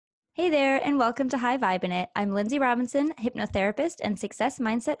Hey there, and welcome to High Vibe in It. I'm Lindsay Robinson, hypnotherapist and success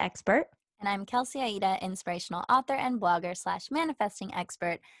mindset expert. And I'm Kelsey Aida, inspirational author and blogger / manifesting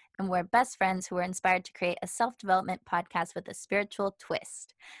expert. And we're best friends who were inspired to create a self-development podcast with a spiritual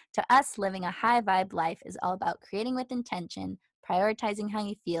twist. To us, living a high vibe life is all about creating with intention, prioritizing how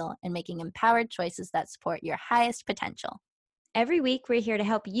you feel, and making empowered choices that support your highest potential. Every week, we're here to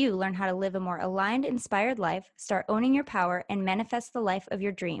help you learn how to live a more aligned, inspired life, start owning your power, and manifest the life of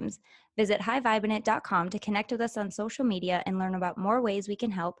your dreams. Visit highvibeinit.com to connect with us on social media and learn about more ways we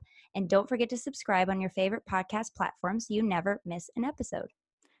can help. And don't forget to subscribe on your favorite podcast platform so you never miss an episode.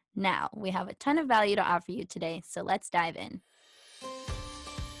 Now, we have a ton of value to offer you today, so let's dive in.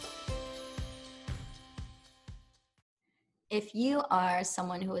 If you are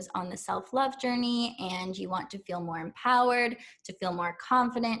someone who is on the self-love journey and you want to feel more empowered, to feel more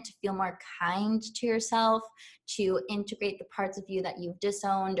confident, to feel more kind to yourself, to integrate the parts of you that you've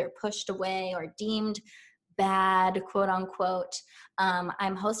disowned or pushed away or deemed bad, quote unquote,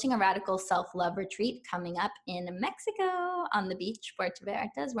 I'm hosting a radical self-love retreat coming up in Mexico on the beach, Puerto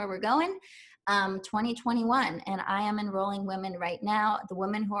Vallarta is where we're going. 2021, and I am enrolling women right now. The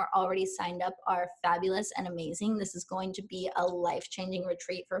women who are already signed up are fabulous and amazing. This is going to be a life-changing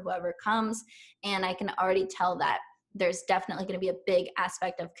retreat for whoever comes, and I can already tell that there's definitely going to be a big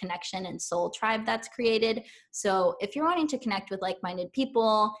aspect of connection and soul tribe that's created. So if you're wanting to connect with like-minded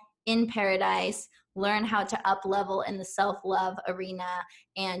people in paradise, learn how to up level in the self-love arena,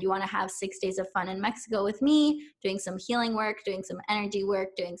 and you want to have 6 days of fun in Mexico with me, doing some healing work, doing some energy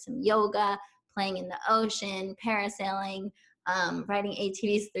work, doing some yoga, playing in the ocean, parasailing, riding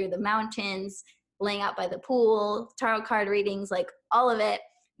ATVs through the mountains, laying out by the pool, tarot card readings, like all of it,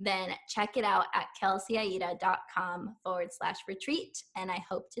 then check it out at kelseyAida.com/retreat, and I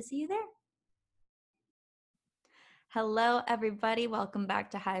hope to see you there. Hello, everybody. Welcome back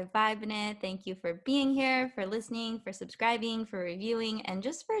to High Vibe in It. Thank you for being here, for listening, for subscribing, for reviewing, and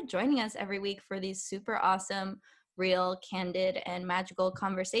just for joining us every week for these super awesome, real, candid, and magical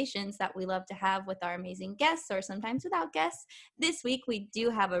conversations that we love to have with our amazing guests, or sometimes without guests. This week, we do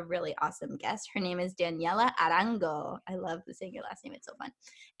have a really awesome guest. Her name is Daniela Arango. I love saying your last name. It's so fun.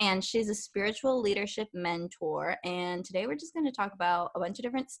 And she's a spiritual leadership mentor. And today, we're just going to talk about a bunch of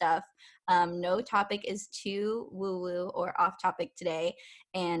different stuff. No topic is too woo-woo or off topic today,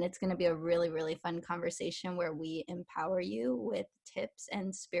 and it's going to be a really, really fun conversation where we empower you with tips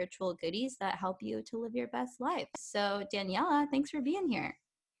and spiritual goodies that help you to live your best life. So Daniela, thanks for being here.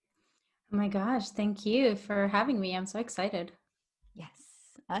 Oh my gosh, thank you for having me. I'm so excited. Yes,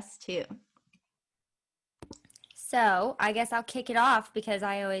 us too. So I guess I'll kick it off because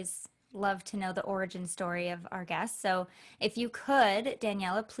I always love to know the origin story of our guests. So if you could,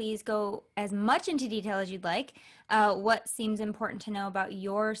 Daniela, please go as much into detail as you'd like. What seems important to know about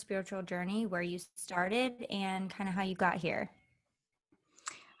your spiritual journey, where you started, and kind of how you got here?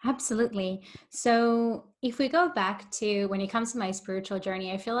 Absolutely. So if we go back to when it comes to my spiritual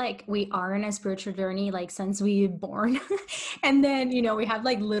journey, I feel like we are in a spiritual journey like since we were born. And then, we have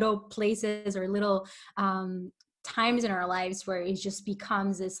like little places or little times in our lives where it just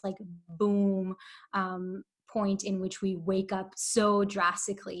becomes this like boom point in which we wake up so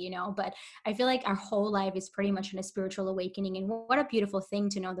drastically, but I feel like our whole life is pretty much in a spiritual awakening. And what a beautiful thing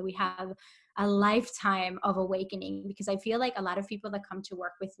to know that we have a lifetime of awakening, because I feel like a lot of people that come to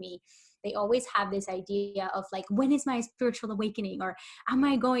work with me, they always have this idea of like, when is my spiritual awakening, or am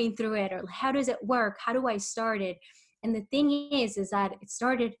I going through it, or how does it work, how do I start it? And the thing is that it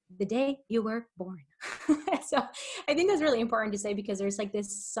started the day you were born. So I think that's really important to say, because there's like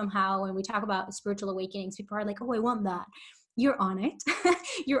this somehow when we talk about spiritual awakenings, people are like, oh, I want that. You're on it.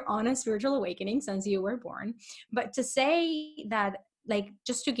 You're on a spiritual awakening since you were born. But to say that, like,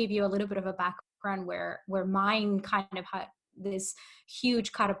 just to give you a little bit of a background where mine kind of had this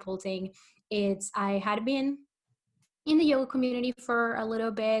huge catapulting, I had been in the yoga community for a little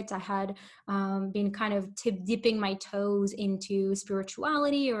bit. I had been kind of dipping my toes into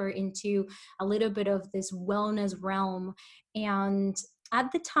spirituality or into a little bit of this wellness realm. And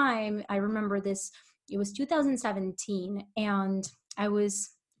at the time, I remember this, it was 2017, and I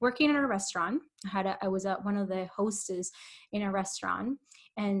was working in a restaurant. I was one of the hostess in a restaurant.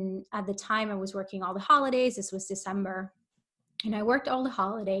 And at the time I was working all the holidays. This was December. And I worked all the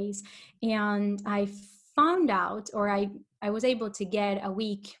holidays, and I found out, or I was able to get a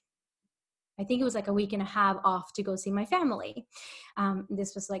week, I think it was like a week and a half off to go see my family.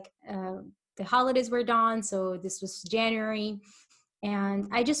 This was like the holidays were done. So this was January, and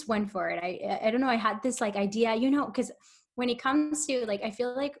I just went for it. I don't know. I had this like idea, because when it comes to like, I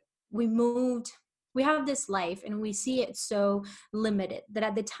feel like we moved we have this life and we see it so limited that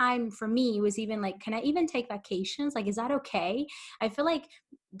at the time for me, it was even like, can I even take vacations? Like, is that okay? I feel like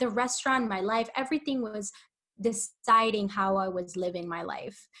the restaurant, my life, everything was deciding how I was living my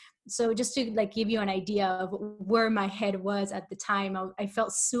life. So just to like give you an idea of where my head was at the time, I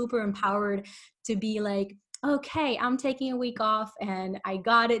felt super empowered to be like, okay, I'm taking a week off and I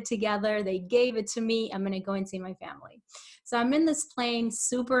got it together. They gave it to me. I'm going to go and see my family. So I'm in this plane,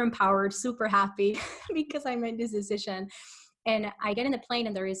 super empowered, super happy because I made this decision. And I get in the plane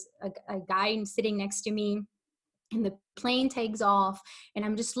and there is a guy sitting next to me, and the plane takes off and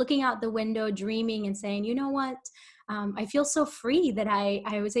I'm just looking out the window, dreaming and saying, you know what? I feel so free that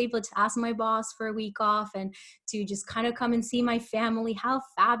I was able to ask my boss for a week off and to just kind of come and see my family. How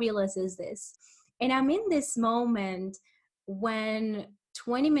fabulous is this? And I'm in this moment when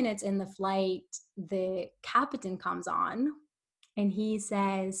 20 minutes in the flight, the captain comes on and he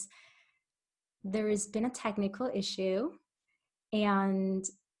says, there has been a technical issue and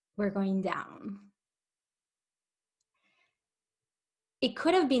we're going down. It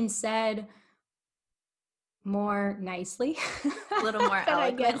could have been said more nicely. A little more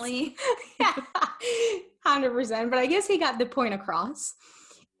eloquently. Yeah, 100%. But I guess he got the point across.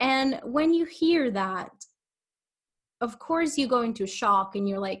 And when you hear that, of course you go into shock and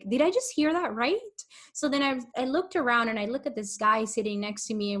you're like, did I just hear that right? So then I looked around and I look at this guy sitting next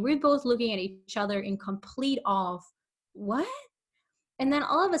to me and we're both looking at each other in complete awe of, what? And then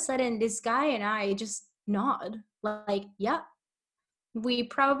all of a sudden this guy and I just nod like, yeah, we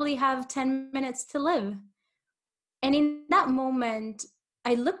probably have 10 minutes to live. And in that moment,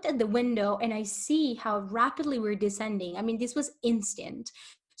 I looked at the window and I see how rapidly we're descending. I mean, this was instant.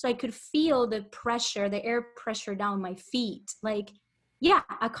 So I could feel the pressure, the air pressure down my feet. Like, yeah,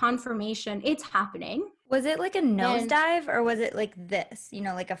 a confirmation, it's happening. Was it like a nosedive or was it like this,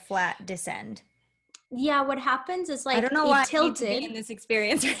 like a flat descend? Yeah, what happens is like, I don't know why tilted. I need to be in this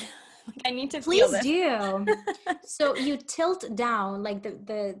experience right now. Like, I need to Please feel this. do. So you tilt down, like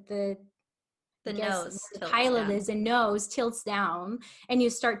the nose, the pilot is the nose tilts down and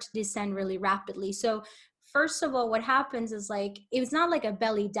you start to descend really rapidly. So first of all, what happens is like, it's not like a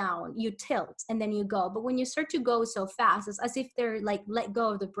belly down, you tilt and then you go. But when you start to go so fast, it's as if they're like let go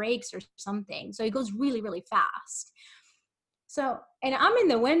of the brakes or something. So it goes really, really fast. So, and I'm in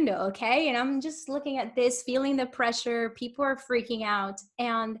the window, okay? And I'm just looking at this, feeling the pressure. People are freaking out.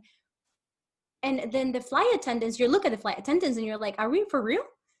 And then the flight attendants, you look at the flight attendants and you're like, are we for real?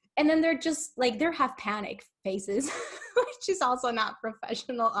 And then they're just like, they're half panic faces, which is also not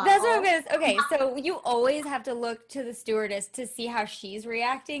professional. That's what I'm gonna say. Okay, so you always have to look to the stewardess to see how she's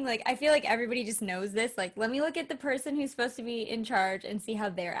reacting. Like, I feel like everybody just knows this. Like, let me look at the person who's supposed to be in charge and see how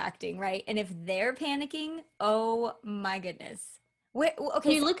they're acting, right? And if they're panicking, oh my goodness.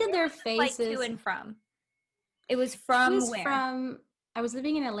 Okay, you so look at their faces. Like to and from. It was from where? I was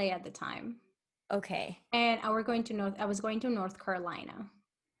living in LA at the time. Okay. And I was going to North Carolina.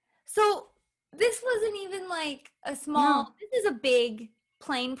 So this wasn't even like a small, This is a big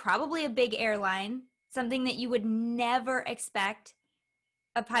plane, probably a big airline, something that you would never expect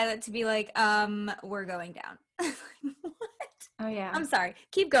a pilot to be like, we're going down. What? Oh yeah. I'm sorry.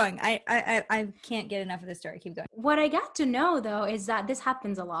 Keep going. I can't get enough of this story. Keep going. What I got to know though is that this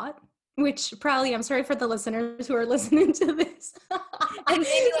happens a lot, which probably, I'm sorry for the listeners who are listening to this. And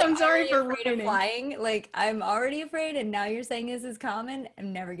maybe like, I'm sorry for afraid of flying. Like, I'm already afraid, and now you're saying this is common.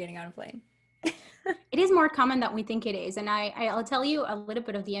 I'm never getting on a plane. It is more common than we think it is. And I'll tell you a little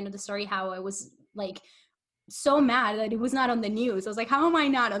bit of the end of the story, how I was like so mad that it was not on the news. I was like, how am I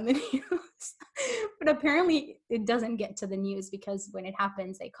not on the news? But apparently it doesn't get to the news because when it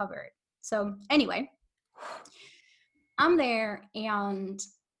happens, they cover it. So anyway, I'm there and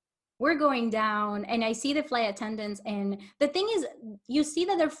we're going down and I see the flight attendants, and the thing is, you see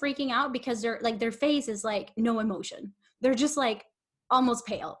that they're freaking out because they're like, their face is like no emotion. They're just like almost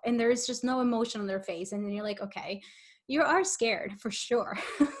pale and there's just no emotion on their face. And then you're like, okay, you are scared for sure.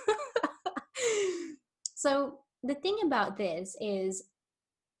 So the thing about this is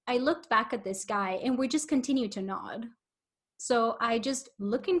I looked back at this guy and we just continued to nod. So I just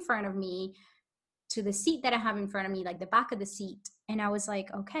look in front of me to the seat that I have in front of me, like the back of the seat. And I was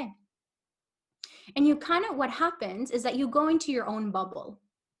like, okay. And you kind of, what happens is that you go into your own bubble.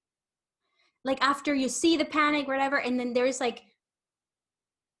 Like after you see the panic, whatever, and then there's like,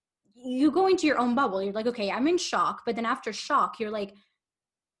 you go into your own bubble. You're like, okay, I'm in shock. But then after shock, you're like,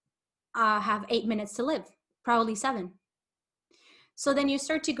 I have 8 minutes to live, probably 7. So then you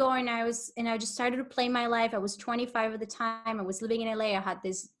start to go, and I just started to play my life. I was 25 at the time. I was living in LA. I had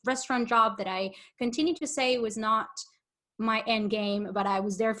this restaurant job that I continued to say was not my end game, but I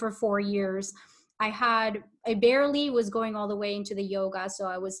was there for 4 years. I barely was going all the way into the yoga. So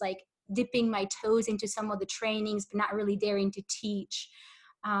I was like dipping my toes into some of the trainings, but not really daring to teach.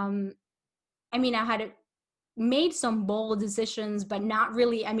 I mean, I had made some bold decisions, but not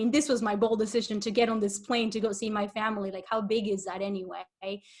really. I mean, this was my bold decision to get on this plane to go see my family. Like, how big is that anyway?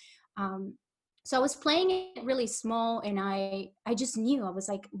 So I was playing it really small, and I just knew. I was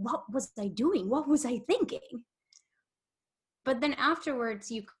like, what was I doing? What was I thinking? But then afterwards,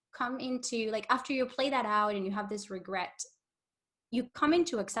 you come into, like, after you play that out and you have this regret, you come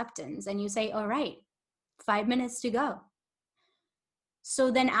into acceptance and you say, all right, 5 minutes to go.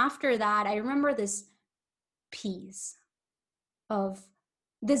 So then after that, I remember this peace of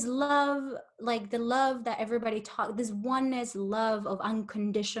this love, like the love that everybody taught, this oneness love of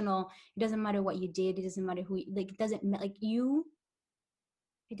unconditional. It doesn't matter what you did. It doesn't matter who, like, it doesn't like you,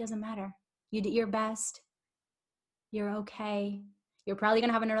 it doesn't matter. You did your best. You're okay. You're probably going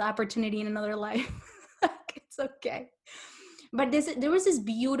to have another opportunity in another life. Like, it's okay. But there was this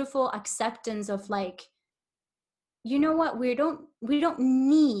beautiful acceptance of like, you know what? We don't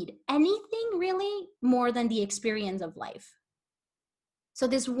need anything really more than the experience of life. So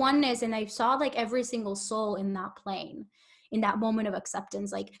this oneness, and I saw like every single soul in that plane, in that moment of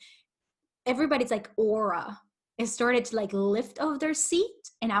acceptance, like everybody's like aura, it started to like lift off their seat.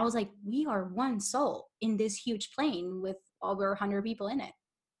 And I was like, we are one soul in this huge plane with over 100 people in it.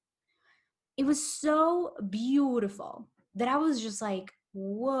 It was so beautiful that I was just like,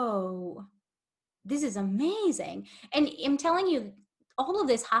 whoa, this is amazing. And I'm telling you, all of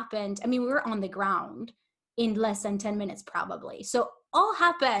this happened. I mean, we were on the ground in less than 10 minutes probably. So all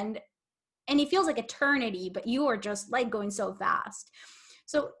happened, and it feels like eternity, but you are just like going so fast.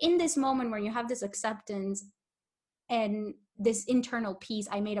 So in this moment where you have this acceptance and this internal peace,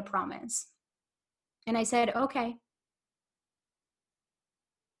 I made a promise. And I said, okay,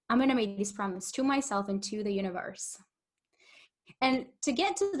 I'm going to make this promise to myself and to the universe. And to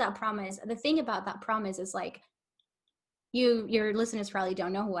get to that promise, the thing about that promise is like, your listeners probably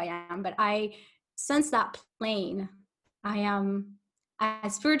don't know who I am, but since that plane, I am a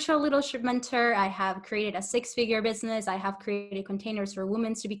spiritual leadership mentor. I have created a 6-figure business. I have created containers for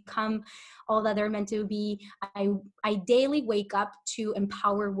women to become all that they're meant to be. I daily wake up to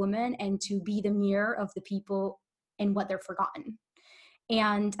empower women and to be the mirror of the people and what they're forgotten.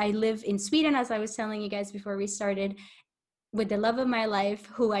 And I live in Sweden, as I was telling you guys before we started, with the love of my life,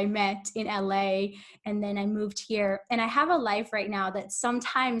 who I met in LA, and then I moved here. And I have a life right now that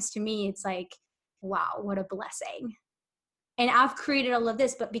sometimes to me, it's like, wow, what a blessing. And I've created all of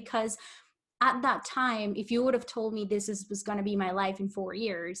this, but because at that time, if you would have told me this was going to be my life in 4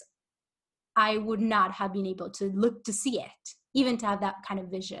 years, I would not have been able to look to see it, even to have that kind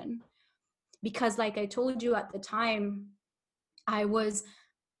of vision. Because like I told you at the time, I was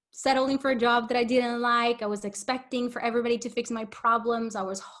settling for a job that I didn't like. I was expecting for everybody to fix my problems. I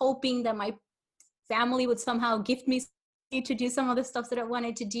was hoping that my family would somehow gift me to do some of the stuff that I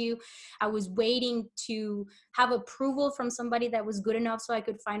wanted to do. I was waiting to have approval from somebody that was good enough so I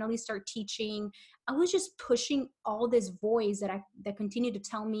could finally start teaching. I was just pushing all this voice that continued to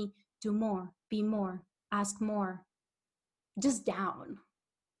tell me, do more, be more, ask more, just down.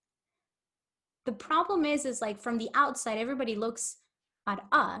 The problem is like from the outside, everybody looks at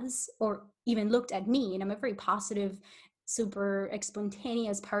us, or even looked at me, and I'm a very positive, super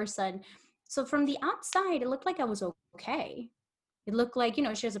spontaneous person. So from the outside, it looked like I was okay. It looked like,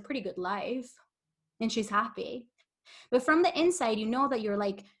 she has a pretty good life and she's happy. But from the inside, you know that you're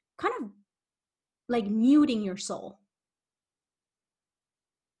like kind of like muting your soul.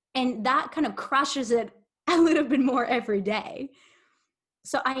 And that kind of crushes it a little bit more every day.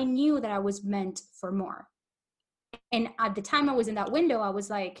 So I knew that I was meant for more. And at the time I was in that window, I was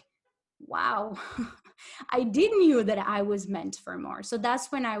like, wow, I did knew that I was meant for more. So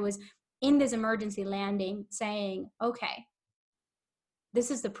that's when I was in this emergency landing saying, okay,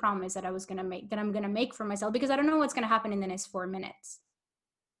 this is the promise that I was going to make, that I'm going to make for myself, because I don't know what's going to happen in the next 4 minutes.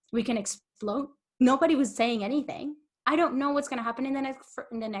 We can explode. Nobody was saying anything. I don't know what's going to happen in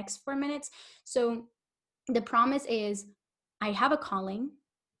the next 4 minutes. So the promise is, I have a calling.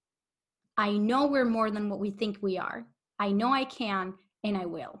 I know we're more than what we think we are. I know I can, and I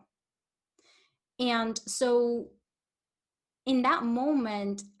will. And so in that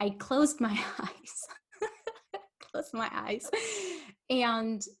moment, I closed my eyes.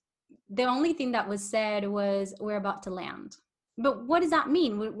 And the only thing that was said was, we're about to land. But what does that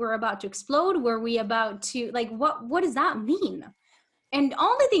mean? We're about to explode? Were we about to, like, what does that mean? And the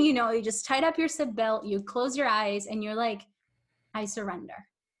only thing you just tied up your seatbelt, you close your eyes, and you're like, I surrender.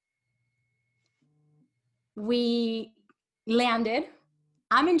 We landed.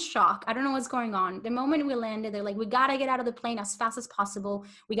 I'm in shock. I don't know what's going on. The moment we landed, they're like, we got to get out of the plane as fast as possible.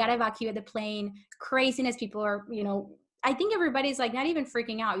 We got to evacuate the plane. Craziness. People are, I think everybody's like not even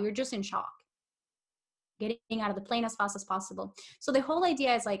freaking out. You're just in shock. Getting out of the plane as fast as possible. So the whole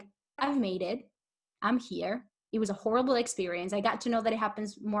idea is like, I've made it. I'm here. It was a horrible experience. I got to know that it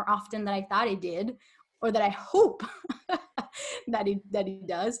happens more often than I thought it did, or that I hope that it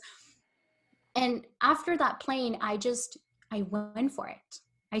does. And after that plane, I went for it.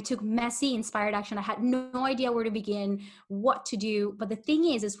 I took messy, inspired action. I had no idea where to begin, what to do. But the thing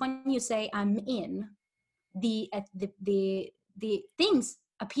is when you say I'm in, the things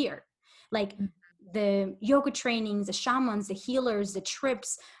appear. Like the yoga trainings, the shamans, the healers, the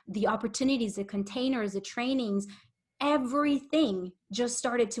trips, the opportunities, the containers, the trainings, everything just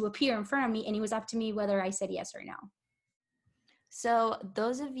started to appear in front of me. And it was up to me whether I said yes or no. So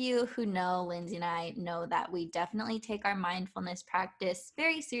those of you who know Lindsay and I know that we definitely take our mindfulness practice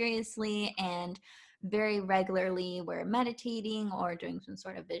very seriously and very regularly. We're meditating or doing some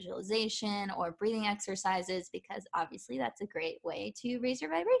sort of visualization or breathing exercises, because obviously that's a great way to raise your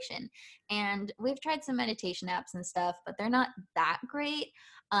vibration. And we've tried some meditation apps and stuff, but they're not that great.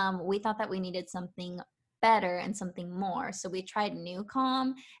 We thought that we needed something better and something more. So we tried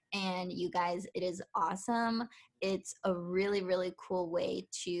NuCalm, and you guys, it is awesome. It's a really, really cool way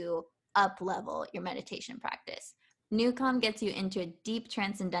to up level your meditation practice. NuCalm gets you into a deep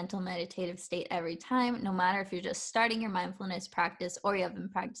transcendental meditative state every time. No matter if you're just starting your mindfulness practice or you have been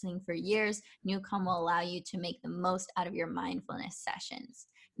practicing for years, NuCalm will allow you to make the most out of your mindfulness sessions.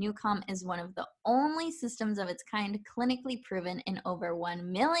 NuCalm is one of the only systems of its kind clinically proven in over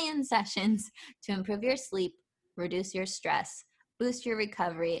 1 million sessions to improve your sleep, reduce your stress, boost your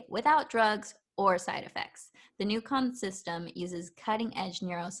recovery without drugs or side effects. The NuCalm system uses cutting-edge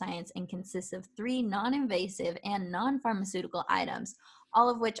neuroscience and consists of 3 non-invasive and non-pharmaceutical items, all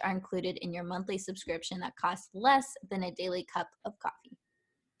of which are included in your monthly subscription that costs less than a daily cup of coffee.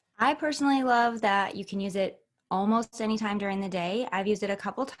 I personally love that you can use it almost any time during the day. I've used it a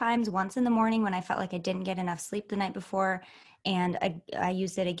couple times, once in the morning when I felt like I didn't get enough sleep the night before. And I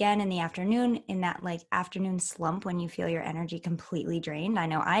used it again in the afternoon, in that like afternoon slump when you feel your energy completely drained. I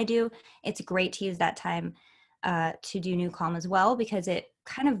know I do. It's great to use that time to do NuCalm as well, because it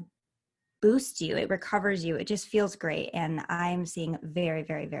kind of boosts you. It recovers you. It just feels great. And I'm seeing very,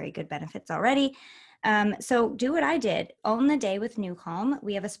 very, very good benefits already. So do what I did. Own the day with NuCalm.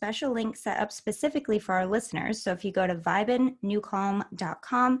 We have a special link set up specifically for our listeners. So if you go to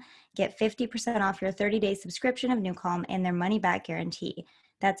vibinnucalm.com, get 50% off your 30-day subscription of NuCalm and their money-back guarantee.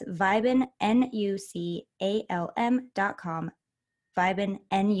 That's vibinnucalm.com,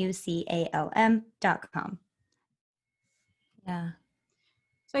 vibinnucalm.com. Yeah.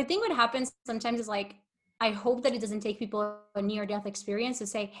 So I think what happens sometimes is like, I hope that it doesn't take people a near-death experience to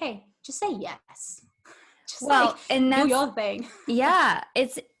say, hey, just say yes. Just and that's, do your thing. Yeah.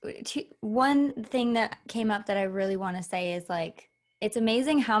 It's one thing that came up that I really want to say is like, it's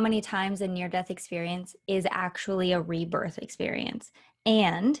amazing how many times a near-death experience is actually a rebirth experience,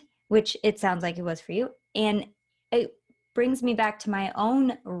 and which it sounds like it was for you. And it brings me back to my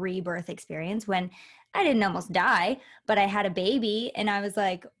own rebirth experience when I didn't almost die, but I had a baby and I was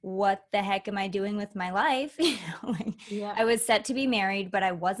like, what the heck am I doing with my life? I was set to be married, but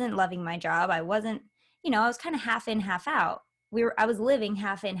I wasn't loving my job. I wasn't, I was kind of half in, half out. I was living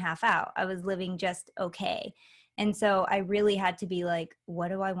half in, half out. I was living just okay. And so I really had to be like, what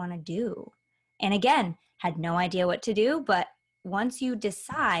do I want to do? And again, had no idea what to do. But once you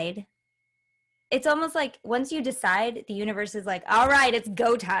decide, it's almost like once you decide, the universe is like, all right, it's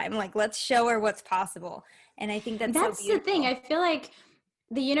go time. Like, let's show her what's possible. And I think that's so beautiful. The thing. I feel like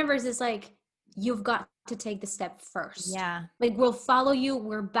the universe is like, you've got to take the step first. Yeah. Like, we'll follow you.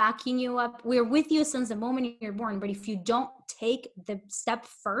 We're backing you up. We're with you since the moment you're born. But if you don't take the step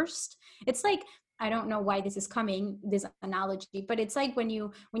first, it's like, I don't know why this is coming, this analogy, but it's like when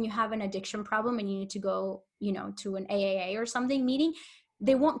you have an addiction problem and you need to go, to an AAA or something meeting,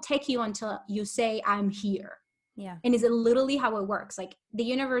 they won't take you until you say, I'm here. Yeah. And is it literally how it works? Like, the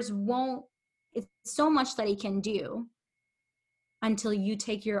universe won't, it's so much that it can do until you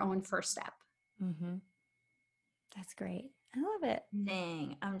take your own first step. Mm-hmm. That's great. I love it.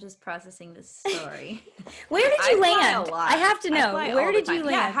 Dang, I'm just processing this story. Where did you land? I have to know. Where did you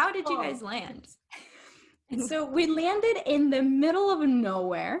land? Yeah, how did you guys land? So we landed in the middle of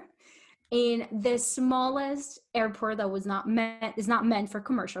nowhere in the smallest airport that is not meant for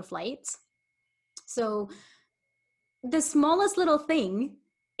commercial flights. So the smallest little thing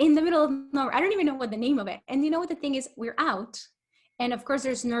in the middle of nowhere, I don't even know what the name of it. And you know what the thing is? We're out And of course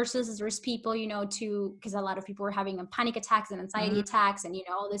there's nurses, there's people, because a lot of people were having panic attacks and anxiety attacks and,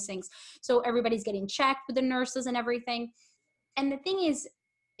 all these things. So everybody's getting checked with the nurses and everything. And the thing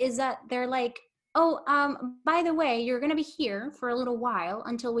is that they're like, oh, by the way, you're going to be here for a little while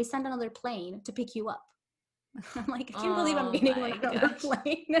until we send another plane to pick you up. I'm like, I can't believe I'm getting on another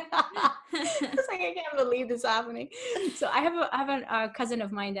plane. It's like, I can't believe this happening. So I have a cousin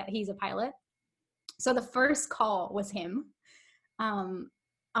of mine that he's a pilot. So the first call was him.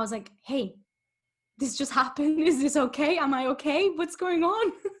 I was like, hey, this just happened. Is this okay? Am I okay? What's going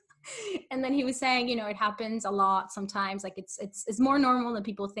on? And then he was saying, it happens a lot sometimes. Like it's more normal than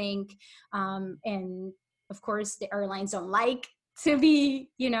people think. And of course the airlines don't like to be,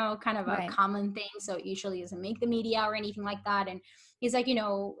 kind of a common thing. So it usually doesn't make the media or anything like that. And he's like,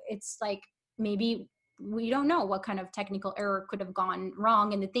 it's like, maybe we don't know what kind of technical error could have gone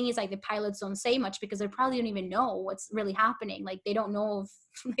wrong. And the thing is, like, the pilots don't say much because they probably don't even know what's really happening. Like, they don't know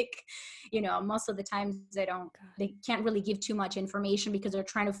if, like, most of the times they can't really give too much information because they're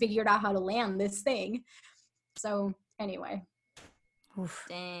trying to figure out how to land this thing. So anyway. Oof.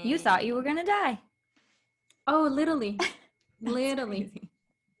 You thought you were going to die. Oh, literally. Literally.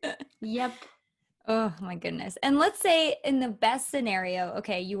 Yep. Oh my goodness. And let's say in the best scenario,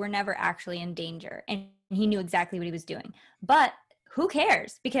 okay, you were never actually in danger and he knew exactly what he was doing. But who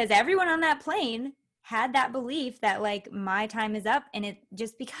cares? Because everyone on that plane had that belief that, like, my time is up. And it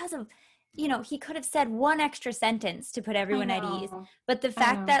just because of, he could have said one extra sentence to put everyone at ease. But the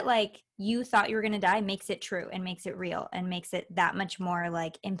fact that, like, you thought you were going to die makes it true and makes it real and makes it that much more,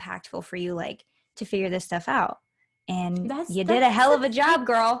 like, impactful for you, like, to figure this stuff out. And you did a hell of a job,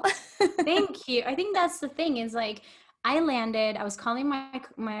 girl. Thank you. I think that's the thing is, like, I landed, I was calling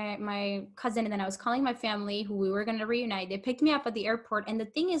my cousin, and then I was calling my family who we were going to reunite. They picked me up at the airport. And the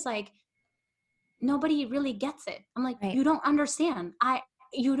thing is, like, nobody really gets it. I'm like, you don't understand.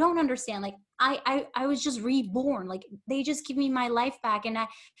 You don't understand. Like, I was just reborn. Like, they just give me my life back. And I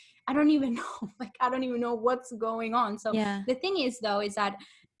don't even know, like, I don't even know what's going on. So the thing is, though, is that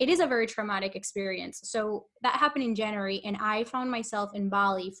it is a very traumatic experience. So that happened in January, and I found myself in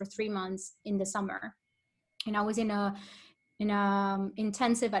Bali for 3 months in the summer. And I was in a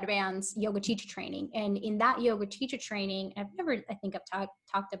intensive advanced yoga teacher training. And in that yoga teacher training, I think I've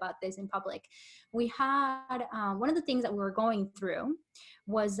talked about this in public. We had, one of the things that we were going through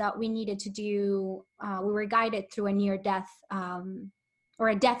was that we needed to do, we were guided through a near death, or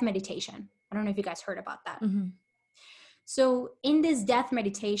a death meditation. I don't know if you guys heard about that. Mm-hmm. So in this death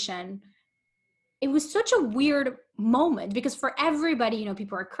meditation, it was such a weird moment because for everybody,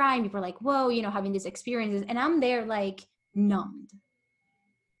 people are crying, people are like, whoa, having these experiences. And I'm there, like, numbed.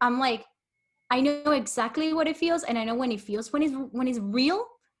 I'm like, I know exactly what it feels. And I know when it feels, when it's real.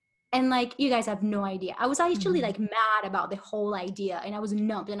 And, like, you guys have no idea. I was actually like mad about the whole idea, and I was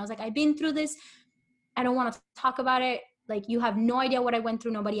numbed. And I was like, I've been through this. I don't want to talk about it. Like, you have no idea what I went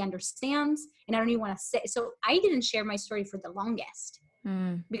through. Nobody understands. And I don't even want to say. So I didn't share my story for the longest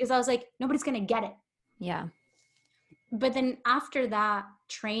because I was like, nobody's going to get it. Yeah. But then after that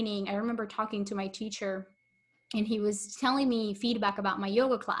training, I remember talking to my teacher, and he was telling me feedback about my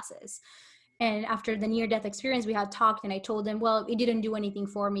yoga classes. And after the near-death experience, we had talked, and I told him, well, it didn't do anything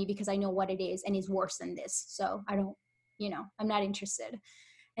for me because I know what it is, and it's worse than this. So I don't, I'm not interested.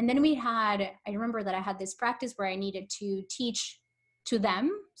 And then I remember that I had this practice where I needed to teach to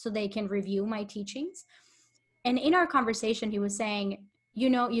them so they can review my teachings. And in our conversation, he was saying,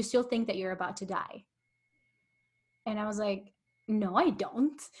 you still think that you're about to die. And I was like, no, I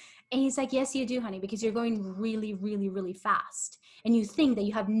don't. And he's like, yes, you do, honey, because you're going really, really, really fast. And you think that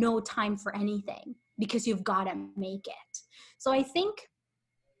you have no time for anything because you've got to make it. So I think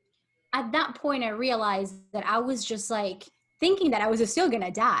at that point, I realized that I was just, like, thinking that I was still going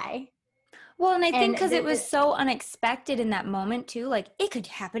to die. Well, and I think because it was so unexpected in that moment too, like, it could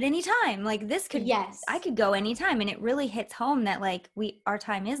happen anytime. Like, I could go anytime. And it really hits home that, like, our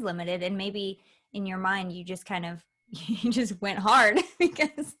time is limited. And maybe in your mind, you just you just went hard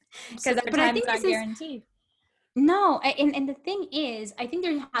because our time is not guaranteed. No. And the thing is, I think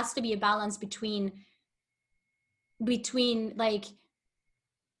there has to be a balance between like,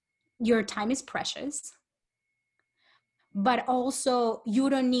 your time is precious, but also you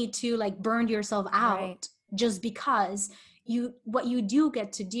don't need to, like, burn yourself out just because what you do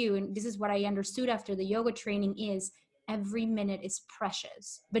get to do. And this is what I understood after the yoga training is every minute is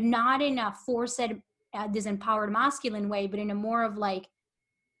precious, but not in a forced, this empowered masculine way, but in a more of like,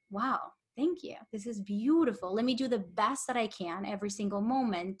 wow, thank you. This is beautiful. Let me do the best that I can every single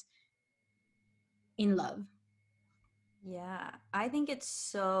moment in love. Yeah. I think it's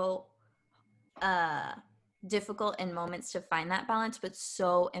so, difficult in moments to find that balance, but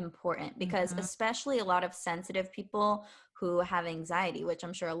so important, because especially a lot of sensitive people who have anxiety, which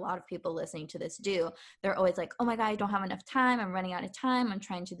I'm sure a lot of people listening to this do, they're always like, oh my God, I don't have enough time. I'm running out of time. I'm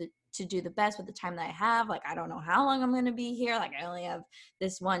trying to do the best with the time that I have. Like, I don't know how long I'm going to be here. Like, I only have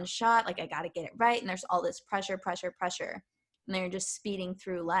this one shot. Like, I got to get it right. And there's all this pressure. And they're just speeding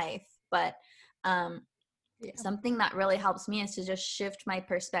through life. But something that really helps me is to just shift my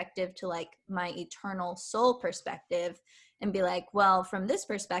perspective to like my eternal soul perspective and be like, well, from this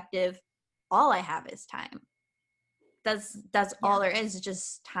perspective, all I have is time. That's all there is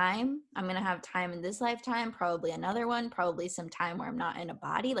just time. I'm going to have time in this lifetime, probably another one, probably some time where I'm not in a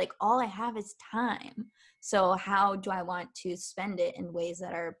body. Like, all I have is time. So how do I want to spend it in ways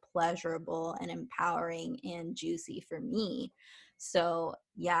that are pleasurable and empowering and juicy for me? So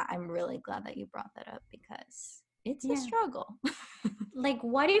yeah, I'm really glad that you brought that up, because it's a struggle. Like,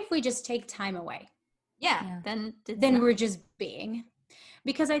 what if we just take time away? Then we're just being.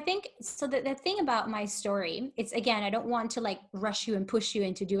 Because I think, so the thing about my story, it's, again, I don't want to like rush you and push you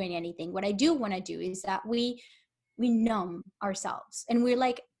into doing anything. What I do want to do is that we numb ourselves, and we're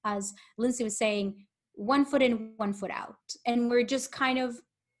like, as Lindsay was saying, 1 foot in, 1 foot out. And we're just kind of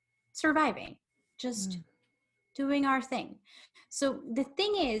surviving, just doing our thing. So the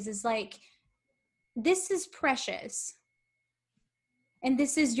thing is like, this is precious. And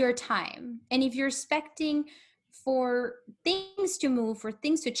this is your time. And if you're expecting for things to move, for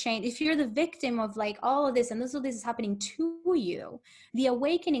things to change, if you're the victim of like all of this, and this is happening to you, the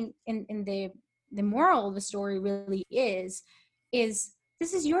awakening in the moral of the story really is this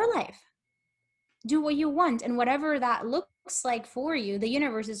is your life. Do what you want. And whatever that looks like for you, the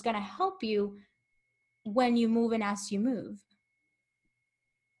universe is going to help you when you move and as you move.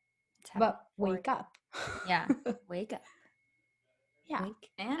 But wake up. Yeah. Wake up. Yeah.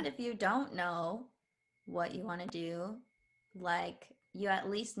 And if you don't know what you want to do, like, you at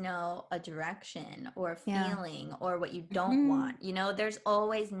least know a direction or a feeling or what you don't want. You know, there's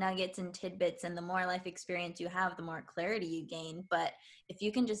always nuggets and tidbits, and the more life experience you have, the more clarity you gain. But if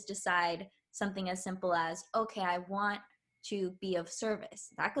you can just decide something as simple as, okay, I want to be of service.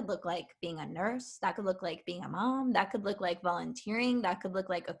 That could look like being a nurse. That could look like being a mom. That could look like volunteering. That could look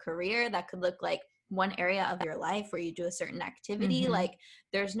like a career. That could look like one area of your life where you do a certain activity. Like,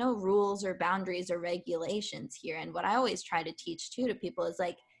 there's no rules or boundaries or regulations here. And what I always try to teach too to people is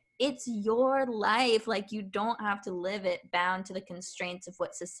like, it's your life. Like, you don't have to live it bound to the constraints of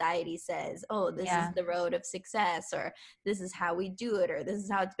what society says. Oh, this is the road of success, or this is how we do it, or this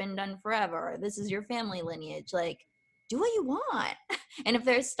is how it's been done forever, or this is your family lineage. Like, do what you want. And if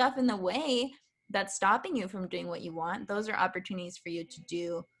there's stuff in the way that's stopping you from doing what you want, those are opportunities for you to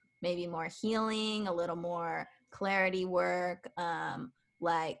do maybe more healing, a little more clarity work,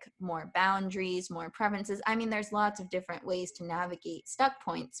 like more boundaries, more preferences. I mean, there's lots of different ways to navigate stuck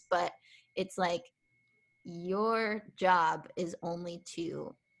points, but it's like, your job is only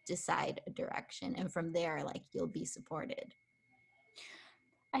to decide a direction, and from there, like, you'll be supported.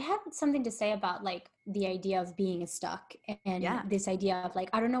 I have something to say about like the idea of being stuck, and this idea of like,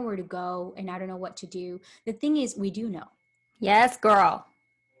 I don't know where to go and I don't know what to do. The thing is, we do know. Yes, girl.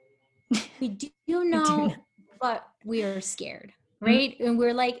 We do know, but we are scared, right? And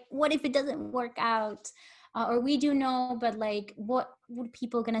we're like, what if it doesn't work out? Or we do know, but like, what would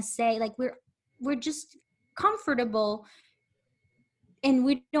people gonna say? Like, we're just comfortable, and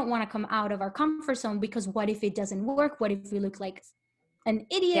we don't want to come out of our comfort zone, because what if it doesn't work? What if we look like an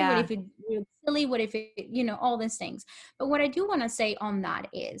idiot? What if it looks silly? What if it, all these things? But what I do want to say on that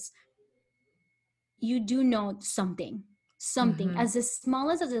is, you do know something, as small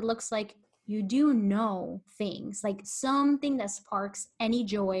as it looks like. You do know things, like something that sparks any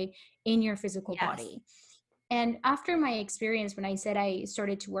joy in your physical body. And after my experience, when I said I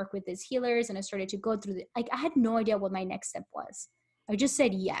started to work with these healers and I started to go through like, I had no idea what my next step was. I just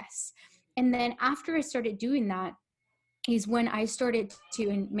said yes. And then after I started doing that is when I started to,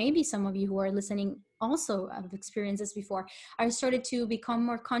 and maybe some of you who are listening also have experienced this before, I started to become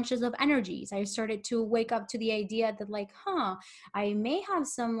more conscious of energies. I started to wake up to the idea that like, I may have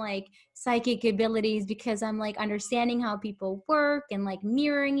some like psychic abilities, because I'm like understanding how people work and like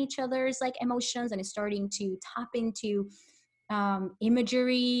mirroring each other's like emotions, and starting to tap into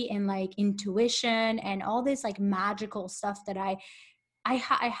imagery and like intuition and all this like magical stuff that I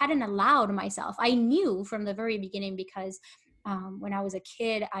hadn't allowed myself. I knew from the very beginning, because when I was a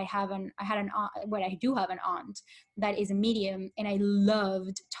kid, I do have an aunt that is a medium, and I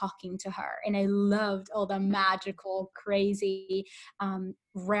loved talking to her, and I loved all the magical, crazy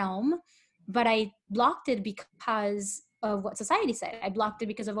realm, but I blocked it because of what society said. I blocked it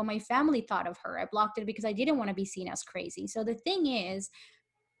because of what my family thought of her. I blocked it because I didn't want to be seen as crazy. So the thing is,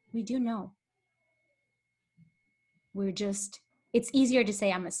 we do know. We're just, it's easier to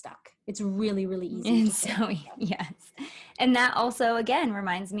say I'm stuck. It's really, really easy to say. So, yes. And that also, again,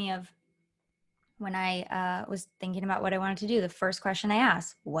 reminds me of when I was thinking about what I wanted to do. The first question I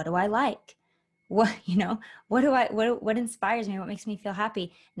asked, what do I like? What, what inspires me? What makes me feel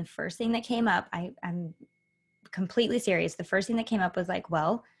happy? And the first thing that came up, I'm completely serious. The first thing that came up was like,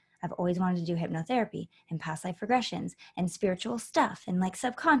 well, I've always wanted to do hypnotherapy and past life regressions and spiritual stuff and like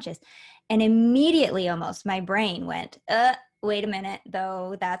subconscious. And immediately almost my brain went, wait a minute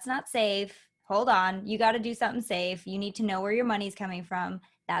though, that's not safe. Hold on. You got to do something safe. You need to know where your money's coming from.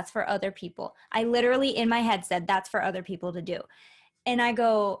 That's for other people. I literally in my head said, that's for other people to do. And I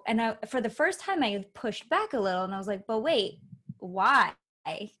go, for the first time I pushed back a little and I was like, but wait, why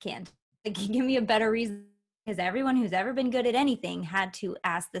can't you give me a better reason? Because everyone who's ever been good at anything had to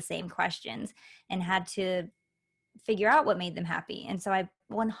ask the same questions and had to figure out what made them happy. And so I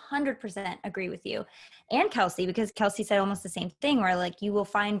 100% agree with you and Kelsey, because Kelsey said almost the same thing where like you will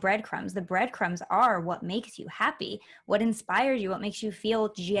find breadcrumbs. The breadcrumbs are what makes you happy, what inspires you, what makes you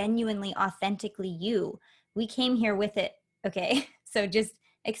feel genuinely, authentically you. We came here with it. Okay. So just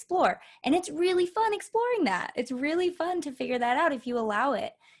explore. And it's really fun exploring that. It's really fun to figure that out if you allow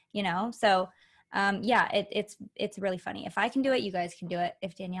it, So it's really funny. If I can do it, you guys can do it.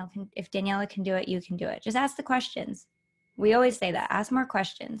 If Daniela can do it, you can do it. Just ask the questions. We always say that. Ask more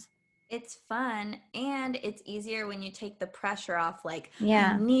questions. It's fun and it's easier when you take the pressure off. Like,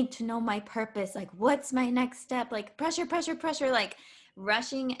 yeah. I need to know my purpose. Like, what's my next step? Like pressure. Like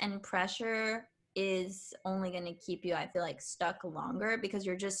rushing and pressure is only going to keep you, I feel like, stuck longer because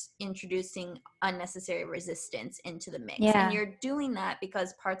you're just introducing unnecessary resistance into the mix. Yeah. And you're doing that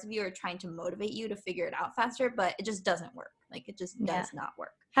because parts of you are trying to motivate you to figure it out faster, but it just doesn't work. Like it just does not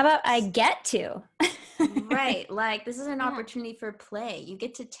work. How about I get to? Right. Like this is an opportunity for play. You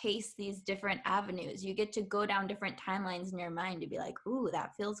get to taste these different avenues. You get to go down different timelines in your mind to be like, ooh,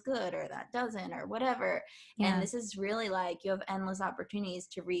 that feels good or that doesn't or whatever. Yeah. And this is really like you have endless opportunities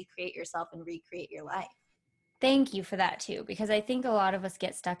to recreate yourself and recreate your life. Thank you for that too, because I think a lot of us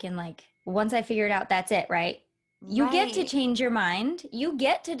get stuck in like, once I figure it out, that's it, right? You get to change your mind. You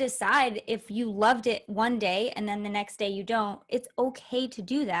get to decide if you loved it one day and then the next day you don't. It's okay to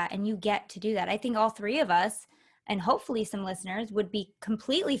do that, and you get to do that. I think all three of us, and hopefully some listeners, would be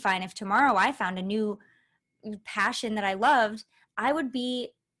completely fine if tomorrow I found a new passion that I loved. I would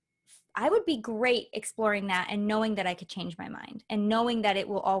be great exploring that and knowing that I could change my mind and knowing that it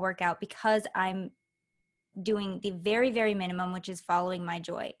will all work out because I'm doing the very, very minimum, which is following my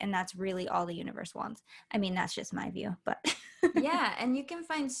joy. And that's really all the universe wants. I mean, that's just my view, but yeah. And you can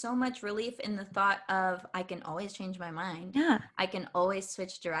find so much relief in the thought of, I can always change my mind. Yeah. I can always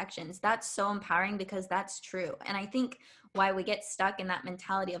switch directions. That's so empowering because that's true. And I think why we get stuck in that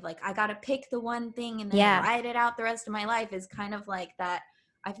mentality of like, I got to pick the one thing and then ride it out the rest of my life is kind of like that.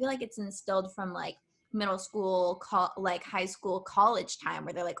 I feel like it's instilled from like middle school, like high school, college time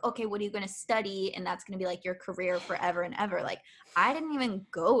where they're like, okay, what are you going to study? And that's going to be like your career forever and ever. Like I didn't even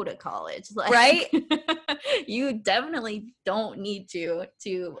go to college. Like, right. You definitely don't need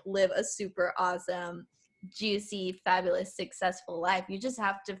to live a super awesome, juicy, fabulous, successful life. You just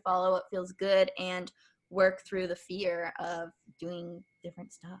have to follow what feels good and work through the fear of doing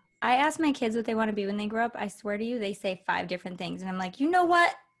different stuff. I ask my kids what they want to be when they grow up. I swear to you, they say 5 different things. And I'm like, you know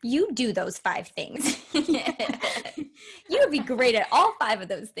what? You do those 5 things. You would be great at all 5 of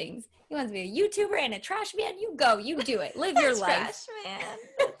those things. He wants to be a YouTuber and a trash man. You go, you do it. Live your life. Trash man.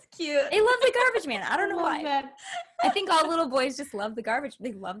 That's cute. They love the garbage man. I don't know why. That. I think all little boys just love the garbage.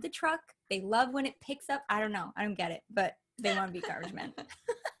 They love the truck. They love when it picks up. I don't know. I don't get it, but they want to be garbage men.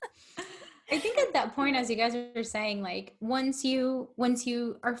 I think at that point, as you guys are saying, like once you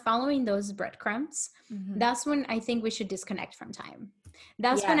are following those breadcrumbs, that's when I think we should disconnect from time.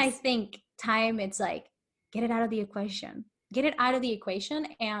 That's when I think time, it's like, get it out of the equation. Get it out of the equation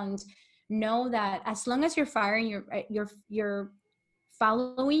and know that as long as you're firing you're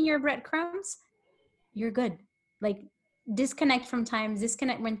following your breadcrumbs, you're good. Like disconnect from time,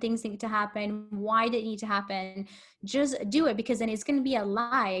 disconnect when things need to happen, why they need to happen. Just do it, because then it's going to be a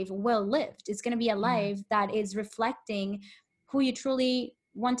life well lived. It's going to be a life that is reflecting who you truly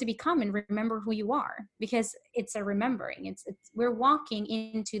want to become and remember who you are, because it's a remembering. It's we're walking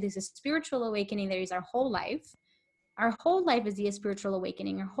into this spiritual awakening. There is our whole life. Our whole life is the spiritual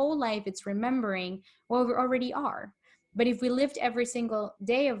awakening. Our whole life, it's remembering what we already are. But if we lived every single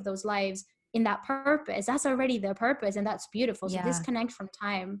day of those lives in that purpose, that's already the purpose, and that's beautiful. So disconnect from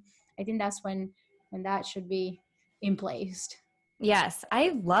time. I think that's when that should be in place. Yes,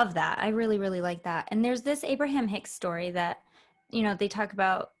 I love that. I really, really like that. And there's this Abraham Hicks story that, you know, they talk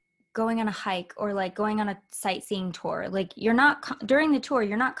about going on a hike or like going on a sightseeing tour. Like you're not during the tour,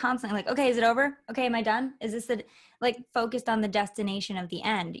 you're not constantly like, okay, is it over? Okay, am I done? Is this like focused on the destination of the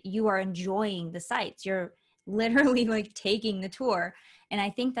end? You are enjoying the sights. You're literally like taking the tour. And I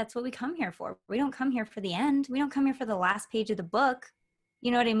think that's what we come here for. We don't come here for the end. We don't come here for the last page of the book.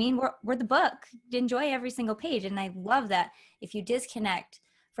 You know what I mean? We're the book. Enjoy every single page. And I love that if you disconnect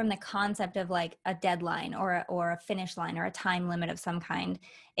from the concept of like a deadline or a finish line or a time limit of some kind,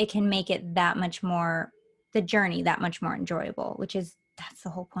 it can make it that much more, the journey that much more enjoyable, that's the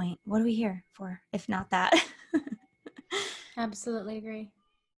whole point. What are we here for if not that? Absolutely agree.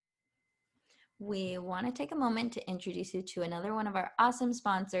 We want to take a moment to introduce you to another one of our awesome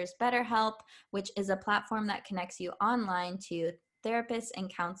sponsors, BetterHelp, which is a platform that connects you online to therapists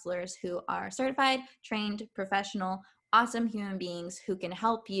and counselors who are certified, trained, professional, awesome human beings who can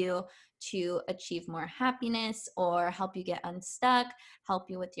help you to achieve more happiness or help you get unstuck, help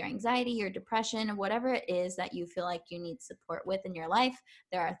you with your anxiety, your depression, whatever it is that you feel like you need support with in your life.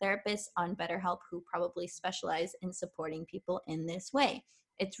 There are therapists on BetterHelp who probably specialize in supporting people in this way.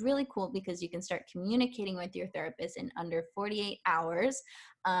 It's really cool because you can start communicating with your therapist in under 48 hours.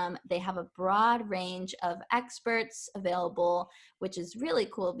 They have a broad range of experts available, which is really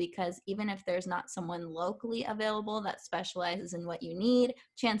cool because even if there's not someone locally available that specializes in what you need,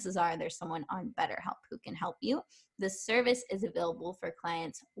 chances are there's someone on BetterHelp who can help you. This service is available for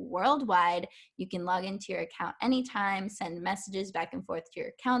clients worldwide. You can log into your account anytime, send messages back and forth to your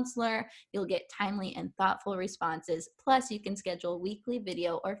counselor. You'll get timely and thoughtful responses. Plus, you can schedule weekly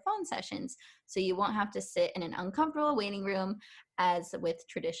video or phone sessions, so you won't have to sit in an uncomfortable waiting room as with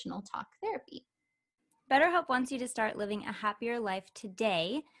traditional talk therapy. BetterHelp wants you to start living a happier life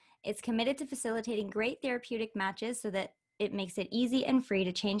today. It's committed to facilitating great therapeutic matches so that it makes it easy and free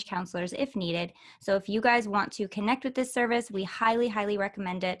to change counselors if needed. So if you guys want to connect with this service, we highly, highly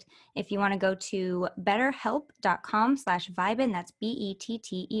recommend it. If you want to go to betterhelp.com/vibin, that's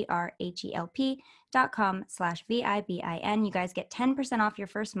BETTERHELP.com/VIBIN. You guys get 10% off your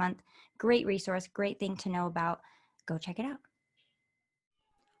first month. Great resource, great thing to know about. Go check it out.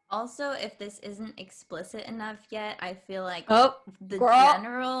 Also, if this isn't explicit enough yet, I feel like the girl.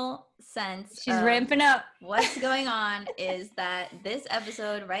 general sense She's of ramping up. what's going on is that this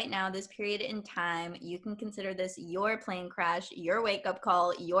episode right now, this period in time, you can consider this your plane crash, your wake-up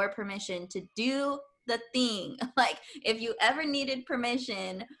call, your permission to do the thing. Like, if you ever needed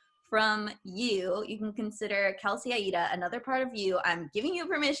permission from you can consider Kelsey Aida, another part of you. I'm giving you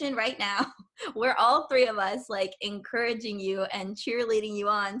permission right now. We're all three of us like encouraging you and cheerleading you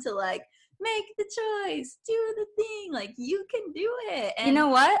on to like make the choice, do the thing, like you can do it. And you know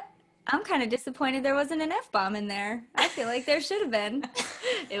what? I'm kind of disappointed there wasn't an F-bomb in there. I feel like there should have been.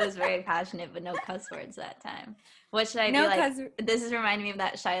 It was very passionate, but no cuss words that time. What should I No be like? This is reminding me of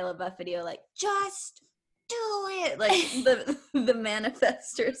that Shia LaBeouf video, like, just do it. Like the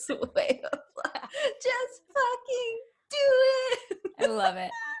manifester's way of like, just fucking do it. I love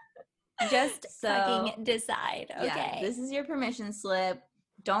it. Just fucking decide. Okay. Yeah, this is your permission slip.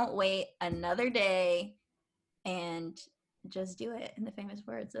 Don't wait another day and just do it, in the famous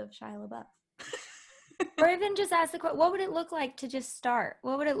words of Shia LaBeouf. Or even just ask the question, what would it look like to just start?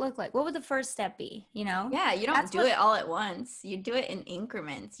 What would it look like? What would the first step be? You know? Yeah, you don't do it all at once. You do it in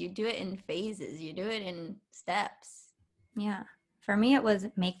increments. You do it in phases. You do it in steps. Yeah. For me, it was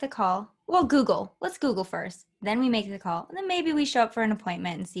make the call. Well, Google. Let's Google first. Then we make the call. And then maybe we show up for an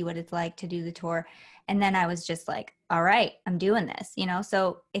appointment and see what it's like to do the tour. And then I was just like, all right, I'm doing this, you know?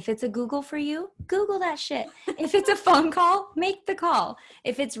 So if it's a Google for you, Google that shit. If it's a phone call, make the call.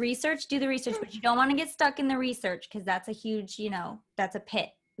 If it's research, do the research. But you don't want to get stuck in the research because that's a huge, you know, that's a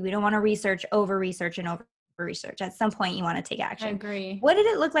pit. We don't want to research, and over research. At some point, you want to take action. I agree. What did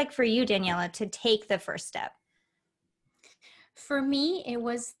it look like for you, Daniela, to take the first step? For me, it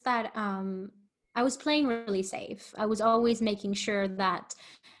was that I was playing really safe. I was always making sure that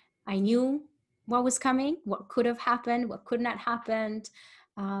I knew what was coming, what could have happened, what could not happen.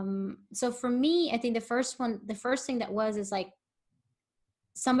 So for me, I think the first thing that was is like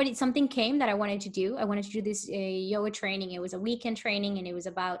something came that I wanted to do. I wanted to do this yoga training. It was a weekend training and it was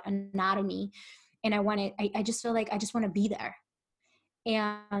about anatomy. And I just feel like I just want to be there.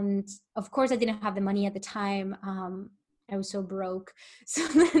 And of course I didn't have the money at the time. I was so broke. So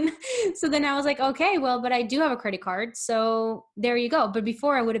then I was like, okay, well, but I do have a credit card. So there you go. But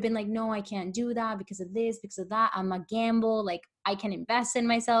before I would have been like, no, I can't do that because of this, because of that. I'm a gamble. Like I can invest in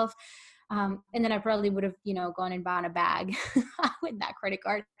myself. And then I probably would have, gone and bought a bag with that credit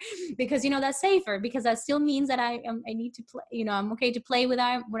card because, that's safer, because that still means that I need to play, I'm okay to play with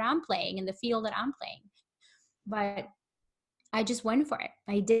what I'm playing in the field that I'm playing. But I just went for it.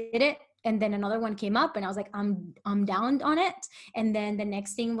 I did it. And then another one came up and I was like, I'm down on it. And then the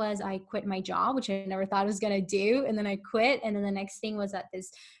next thing was I quit my job, which I never thought I was going to do. And then I quit. And then the next thing was that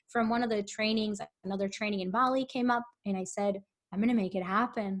from one of the trainings, another training in Bali came up, and I said, I'm going to make it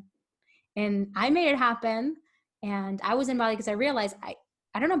happen. And I made it happen. And I was in Bali because I realized,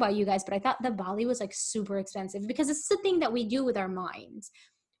 I don't know about you guys, but I thought that Bali was like super expensive, because it's the thing that we do with our minds.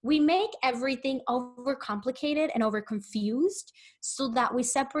 We make everything overcomplicated and overconfused so that we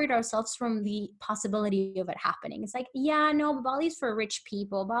separate ourselves from the possibility of it happening. It's like, yeah, no, Bali's for rich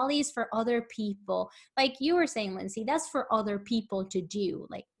people. Bali's for other people. Like you were saying, Lindsay, that's for other people to do,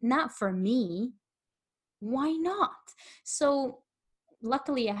 like not for me. Why not? So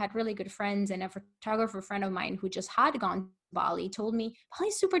luckily I had really good friends, and a photographer friend of mine who just had gone to Bali told me,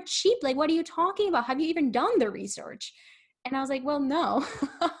 Bali's super cheap. Like, what are you talking about? Have you even done the research? And I was like, well, no.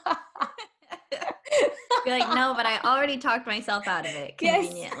 You're like, no, but I already talked myself out of it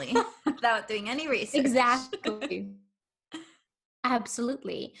conveniently without doing any research. Exactly.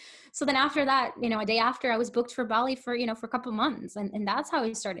 Absolutely. So then after that, a day after, I was booked for Bali for a couple months. And that's how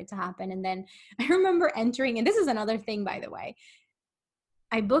it started to happen. And then I remember entering, and this is another thing, by the way,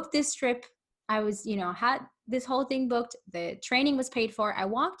 I booked this trip. I was, had this whole thing booked. The training was paid for. I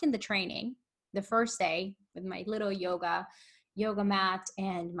walked in the training the first day with my little yoga mat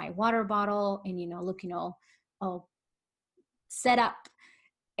and my water bottle and, looking all set up.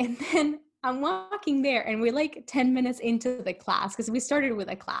 And then I'm walking there, and we're like 10 minutes into the class, because we started with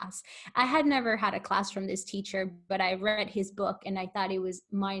a class. I had never had a class from this teacher, but I read his book and I thought it was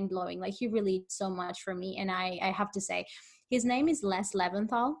mind blowing. Like, he really did so much for me. And I have to say, his name is Les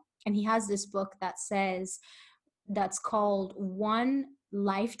Leventhal, and he has this book that's called One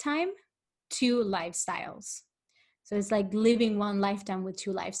Lifetime, Two Lifestyles. So it's like living one lifetime with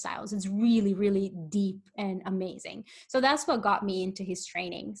two lifestyles. It's really, really deep and amazing. So that's what got me into his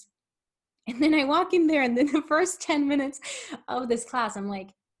trainings. And then I walk in there, and then the first 10 minutes of this class, I'm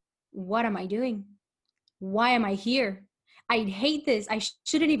like, what am I doing? Why am I here? I hate this. I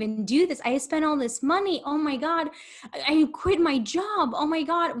shouldn't even do this. I spent all this money. Oh my God. I quit my job. Oh my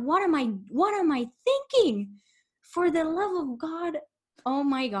God. What am I thinking? For the love of God. Oh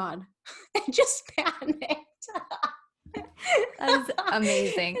my God. I just panicked. That is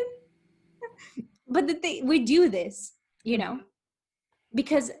amazing. But we do this,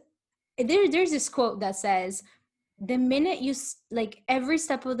 because there's this quote that says, the minute you, like, every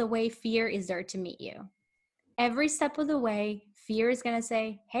step of the way, fear is there to meet you. Every step of the way, fear is going to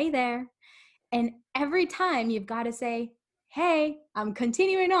say, hey there. And every time you've got to say, hey, I'm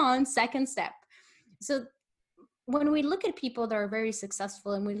continuing on, second step. So when we look at people that are very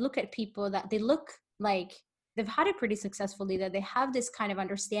successful, and we look at people that they look like they've had it pretty successfully, that they have this kind of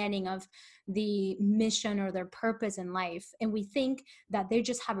understanding of the mission or their purpose in life, and we think that they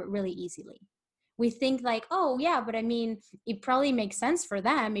just have it really easily. We think like, oh yeah, but I mean, it probably makes sense for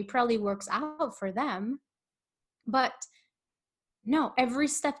them. It probably works out for them. But no, every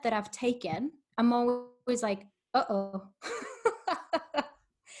step that I've taken, I'm always like, uh-oh.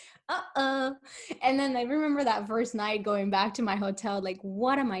 Uh-oh. And then I remember that first night going back to my hotel, like,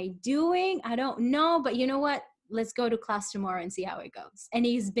 what am I doing? I don't know, but you know what? Let's go to class tomorrow and see how it goes. And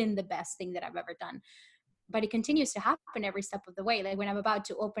it's been the best thing that I've ever done. But it continues to happen every step of the way. Like when I'm about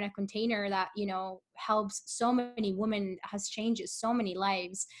to open a container that, helps so many women, has changed so many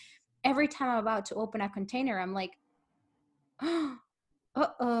lives. Every time I'm about to open a container, I'm like, oh,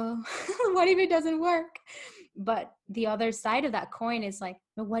 uh-oh, what if it doesn't work? But the other side of that coin is like,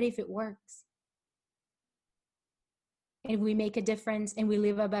 but what if it works? And we make a difference, and we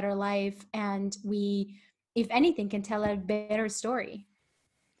live a better life, and we, if anything, can tell a better story.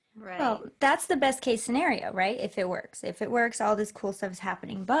 Right. Well, that's the best case scenario, right? If it works, all this cool stuff is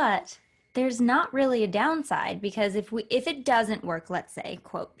happening. But there's not really a downside, because if it doesn't work, let's say,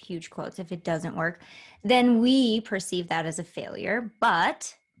 quote, huge quotes, if it doesn't work, then we perceive that as a failure.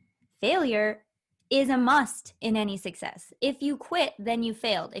 But failure is a must in any success. If you quit, then you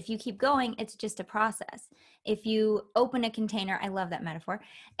failed. If you keep going, it's just a process. If you open a container, I love that metaphor,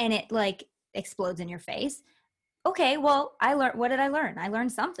 and it like explodes in your face. Okay, well, what did I learn? I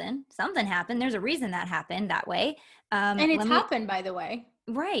learned something. Something happened. There's a reason that happened that way. And it's happened, by the way.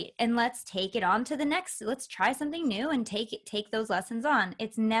 Right. And let's take it on to the next. Let's try something new and take those lessons on.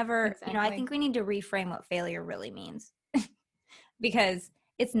 It's never, Exactly. I think we need to reframe what failure really means because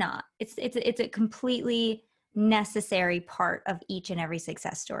it's not. It's a completely necessary part of each and every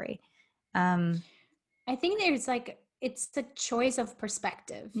success story. I think there's like, it's the choice of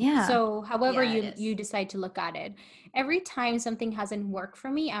perspective. Yeah. So however Yeah, it you is. decide to look at it, every time something hasn't worked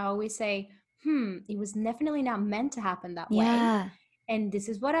for me, I always say, it was definitely not meant to happen that way. Yeah. And this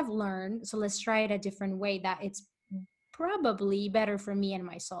is what I've learned. So let's try it a different way that it's probably better for me and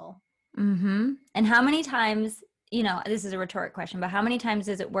my soul. Mm-hmm. And how many times, this is a rhetoric question, but how many times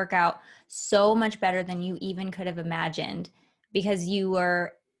does it work out so much better than you even could have imagined because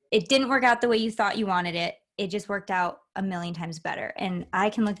it didn't work out the way you thought you wanted it. It just worked out a million times better. And I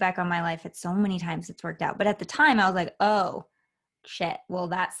can look back on my life at so many times it's worked out. But at the time I was like, oh, shit, well,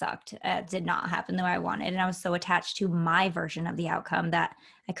 that sucked. It did not happen the way I wanted. And I was so attached to my version of the outcome that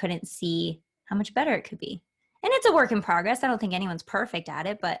I couldn't see how much better it could be. And it's a work in progress. I don't think anyone's perfect at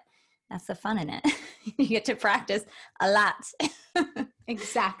it, but that's the fun in it. You get to practice a lot.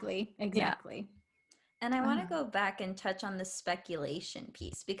 Exactly. Yeah. And I want to go back and touch on the speculation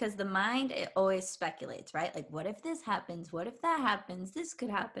piece, because the mind, it always speculates, right? Like, what if this happens? What if that happens? This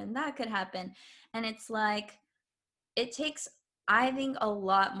could happen, that could happen. And it's like, it takes, I think, a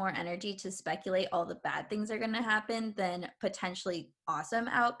lot more energy to speculate all the bad things are going to happen than potentially awesome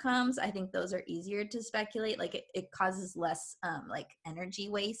outcomes. I think those are easier to speculate. Like, it causes less like energy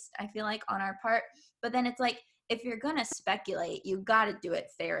waste, I feel like, on our part. But then it's like, if you're going to speculate, you got to do it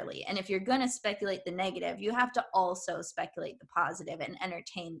fairly. And if you're going to speculate the negative, you have to also speculate the positive and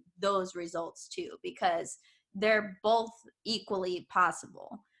entertain those results too, because they're both equally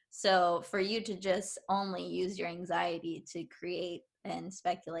possible. So for you to just only use your anxiety to create and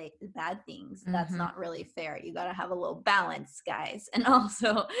speculate bad things, that's not really fair. You got to have a little balance, guys, and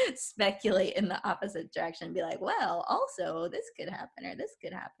also speculate in the opposite direction and be like, well, also this could happen, or this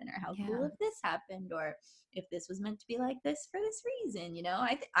could happen, or how cool if this happened, or if this was meant to be like this for this reason.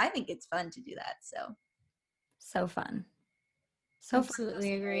 I think it's fun to do that. So fun. So Absolutely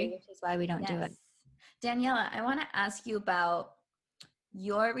fun, agree. which is why we don't do it. Daniela, I want to ask you about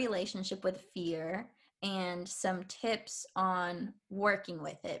your relationship with fear and some tips on working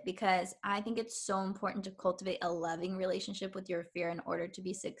with it, because I think it's so important to cultivate a loving relationship with your fear in order to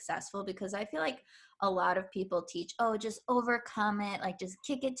be successful. Because I feel like a lot of people teach, oh, just overcome it, like just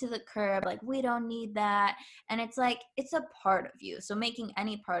kick it to the curb, like we don't need that. And it's like, it's a part of you. So making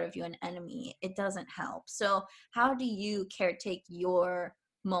any part of you an enemy, it doesn't help. So how do you caretake your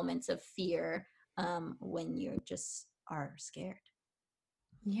moments of fear when you just are scared?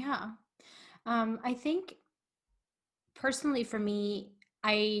 Yeah. I think personally for me,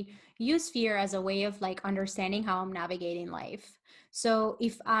 I use fear as a way of like understanding how I'm navigating life. So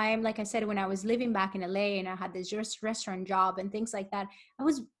if I'm, like I said, when I was living back in LA and I had this just restaurant job and things like that, I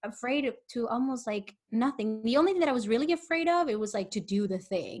was afraid to almost like nothing. The only thing that I was really afraid of, it was like to do the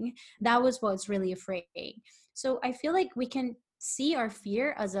thing. That was what's really afraid. So I feel like we can see our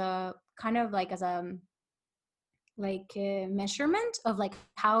fear as a kind of like as a like a measurement of like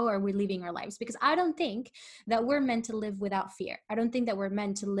how are we living our lives, because I don't think that we're meant to live without fear. I don't think that we're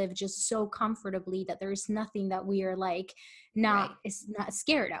meant to live just so comfortably that there's nothing that we are like not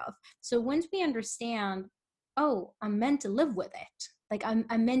scared of. So once we understand, oh, I'm meant to live with it, like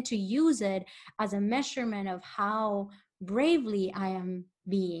I'm meant to use it as a measurement of how bravely I am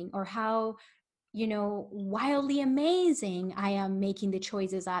being, or how wildly amazing I am making the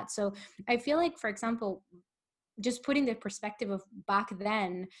choices at. So I feel like, for example, just putting the perspective of back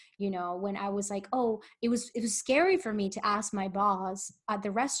then, when I was like, oh, it was scary for me to ask my boss at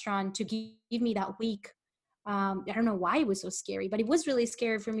the restaurant to give me that week. I don't know why it was so scary, but it was really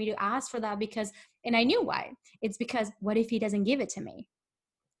scary for me to ask for that, because, and I knew why. It's because what if he doesn't give it to me?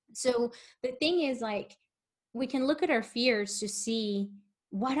 So the thing is, like, we can look at our fears to see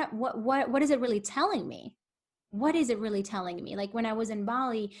what is it really telling me. What is it really telling me? Like when I was in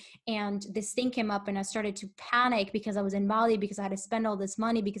Bali and this thing came up and I started to panic because I was in Bali, because I had to spend all this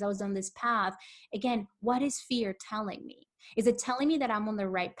money, because I was on this path. Again, what is fear telling me? Is it telling me that I'm on the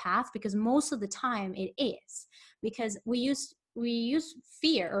right path? Because most of the time it is, because we use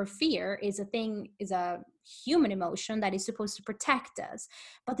fear, or fear is a human emotion that is supposed to protect us.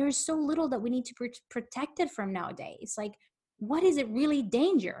 But there's so little that we need to protect it from nowadays. Like, what is it really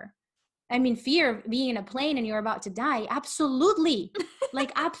danger? I mean, fear of being in a plane and you're about to die. Absolutely.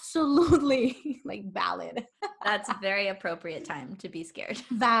 Like, absolutely. Like, valid. That's a very appropriate time to be scared.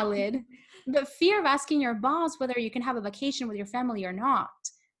 Valid. But fear of asking your boss whether you can have a vacation with your family or not,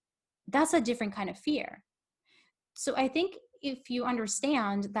 that's a different kind of fear. So I think if you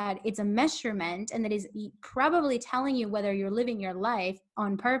understand that it's a measurement and that is probably telling you whether you're living your life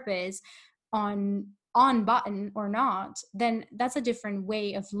on purpose, on button or not, then that's a different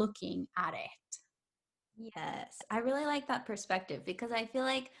way of looking at it. Yes, I really like that perspective, because I feel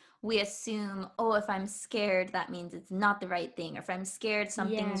like we assume, oh, if I'm scared, that means it's not the right thing. Or if I'm scared,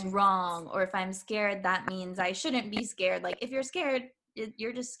 something's Yes. wrong. Or if I'm scared, that means I shouldn't be scared. Like, if you're scared,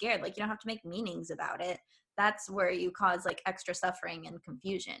 you're just scared. Like, you don't have to make meanings about it. That's where you cause like extra suffering and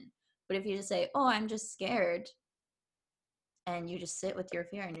confusion. But if you just say, oh, I'm just scared, and you just sit with your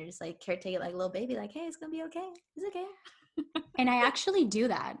fear and you're just like caretake it like a little baby, like, hey, it's gonna be okay. It's okay. And I actually do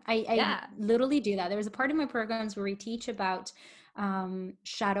that. I Yeah. literally do that. There's a part of my programs where we teach about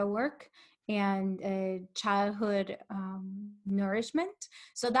shadow work and childhood nourishment.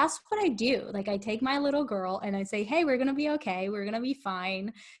 So that's what I do. Like, I take my little girl and I say, hey, we're going to be okay. We're going to be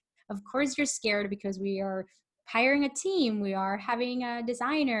fine. Of course, you're scared because we are hiring a team. We are having a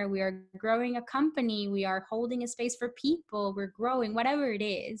designer. We are growing a company. We are holding a space for people. We're growing, whatever it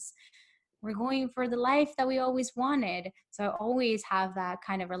is. We're going for the life that we always wanted. So I always have that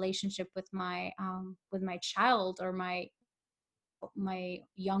kind of relationship with my child or my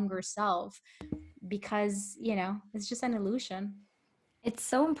younger self, because it's just an illusion. It's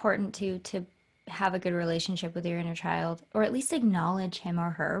so important to have a good relationship with your inner child, or at least acknowledge him or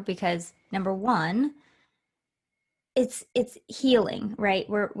her, because number one, it's healing, right?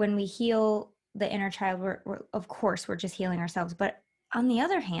 When we heal the inner child, we're of course we're just healing ourselves. But on the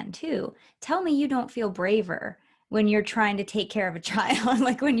other hand too, tell me you don't feel braver when you're trying to take care of a child.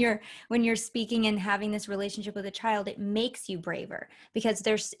 Like when you're speaking and having this relationship with a child, it makes you braver, because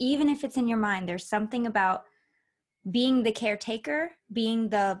there's, even if it's in your mind, there's something about being the caretaker, being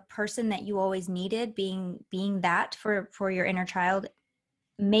the person that you always needed, being that for your inner child,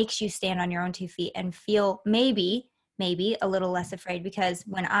 makes you stand on your own 2 feet and feel maybe a little less afraid. Because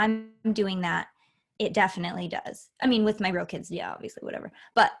when I'm doing that, it definitely does. I mean, with my real kids, yeah, obviously, whatever.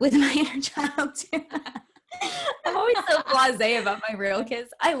 But with my inner child too. I'm always so blasé about my real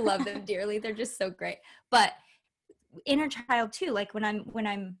kids. I love them dearly. They're just so great. But inner child too, like when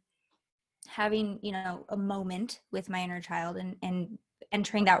I'm having, a moment with my inner child and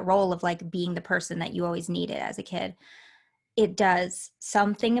entering that role of like being the person that you always needed as a kid, it does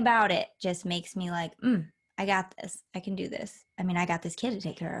something about it just makes me like, I got this. I can do this. I mean, I got this kid to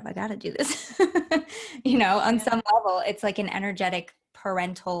take care of. I got to do this. On some level, it's like an energetic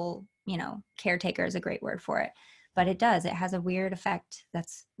parental, caretaker is a great word for it. But it has a weird effect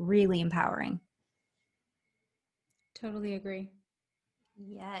that's really empowering. Totally agree.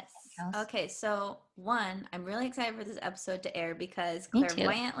 Yes. Okay, so one, I'm really excited for this episode to air because Me too.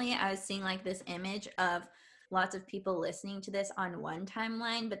 clairvoyantly, I was seeing like this image of lots of people listening to this on one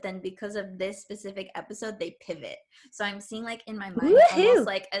timeline, but then because of this specific episode, they pivot. So I'm seeing like in my mind almost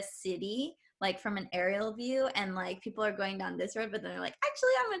like a city, like from an aerial view, and like people are going down this road, but then they're like, actually,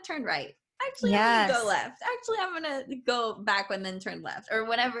 I'm gonna turn right. Actually, I'm gonna go left. Actually, I'm gonna go back and then turn left, or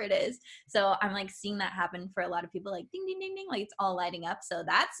whatever it is. So I'm like seeing that happen for a lot of people, like ding, ding, ding, ding, like it's all lighting up. So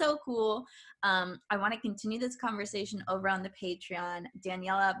that's so cool. I want to continue this conversation over on the Patreon.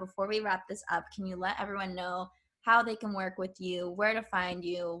 Daniela, before we wrap this up, can you let everyone know how they can work with you, where to find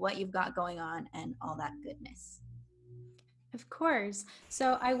you, what you've got going on, and all that goodness? Of course.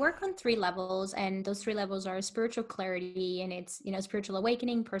 So I work on 3 levels, and those 3 levels are spiritual clarity, and it's, spiritual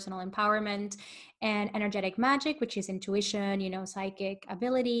awakening, personal empowerment, and energetic magic, which is intuition, psychic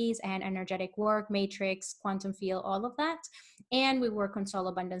abilities, and energetic work, matrix, quantum field, all of that. And we work on soul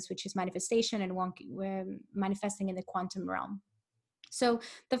abundance, which is manifestation and manifesting in the quantum realm. So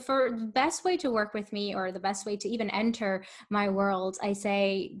the best way to work with me, or the best way to even enter my world, I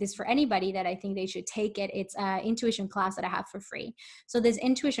say this for anybody that I think they should take it. It's an intuition class that I have for free. So this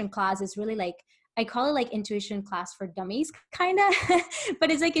intuition class is really like, I call it like intuition class for dummies, kind of, but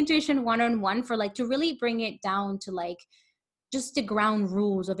it's like intuition one-on-one for like to really bring it down to like just the ground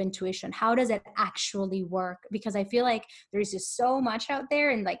rules of intuition. How does it actually work? Because I feel like there's just so much out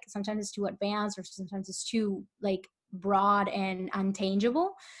there, and like sometimes it's too advanced, or sometimes it's too like broad and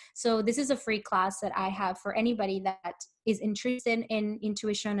untangible. So this is a free class that I have for anybody that is interested in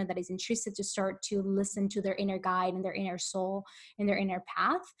intuition, and that is interested to start to listen to their inner guide and their inner soul and their inner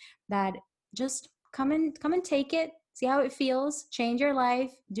path. That just come and take it, see how it feels, change your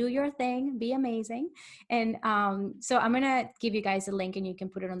life, do your thing, be amazing. And so I'm gonna give you guys a link, and you can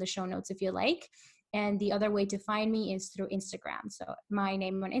put it on the show notes if you like. And the other way to find me is through Instagram. So my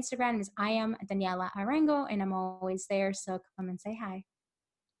name on Instagram is I am Daniela Arango, and I'm always there. So come and say hi.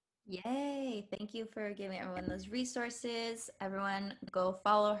 Yay. Thank you for giving everyone those resources. Everyone go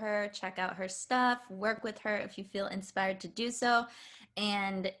follow her, check out her stuff, work with her if you feel inspired to do so.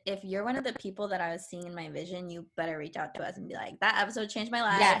 And if you're one of the people that I was seeing in my vision, you better reach out to us and be like, that episode changed my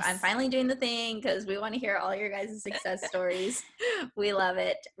life. Yes. I'm finally doing the thing, because we want to hear all your guys' success stories. We love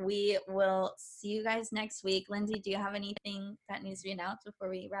it. We will see you guys next week. Lindsay, do you have anything that needs to be announced before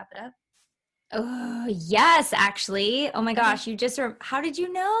we wrap it up? Oh, yes, actually. Oh my gosh, how did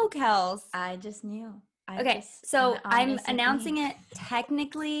you know, Kels? I just knew. Okay, so I'm announcing it.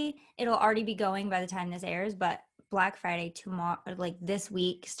 Technically, it'll already be going by the time this airs, but Black Friday tomorrow, like this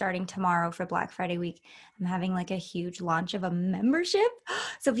week, starting tomorrow for Black Friday week, I'm having like a huge launch of a membership.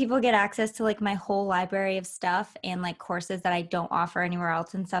 So people get access to like my whole library of stuff and like courses that I don't offer anywhere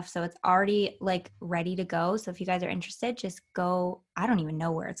else and stuff. So it's already like ready to go. So if you guys are interested, just go. I don't even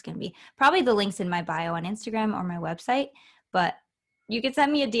know where it's going to be. Probably the links in my bio on Instagram or my website, but you can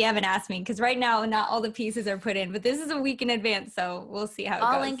send me a DM and ask me, because right now not all the pieces are put in, but this is a week in advance, so we'll see how it goes.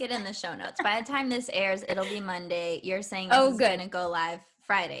 I'll link it in the show notes. By the time this airs, it'll be Monday. You're saying this is going to go live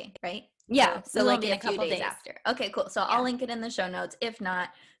Friday, right? Yeah, so like in a couple days after. Okay, cool. So I'll link it in the show notes. If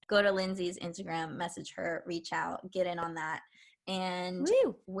not, go to Lindsay's Instagram, message her, reach out, get in on that. And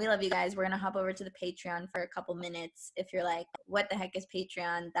we love you guys. We're going to hop over to the Patreon for a couple minutes. If you're like, what the heck is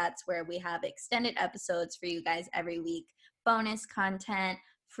Patreon? That's where we have extended episodes for you guys every week, bonus content,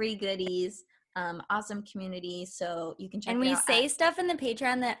 free goodies, awesome community. So you can check it out. And we say stuff in the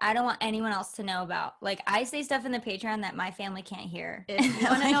Patreon that I don't want anyone else to know about. Like, I say stuff in the Patreon that my family can't hear. If you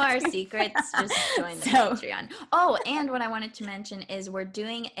want to know our secrets, just join the Patreon. Oh, and what I wanted to mention is we're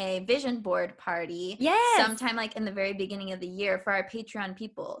doing a vision board party sometime like in the very beginning of the year for our Patreon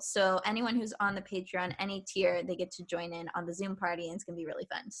people. So anyone who's on the Patreon, any tier, they get to join in on the Zoom party, and it's going to be really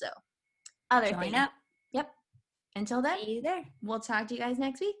fun. So join up. Yep. Until then, see you there. We'll talk to you guys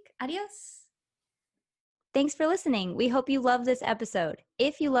next week. Adios. Thanks for listening. We hope you love this episode.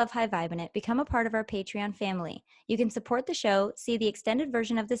 If you love High Vibe in It, become a part of our Patreon family. You can support the show, see the extended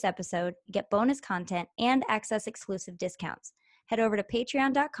version of this episode, get bonus content, and access exclusive discounts. Head over to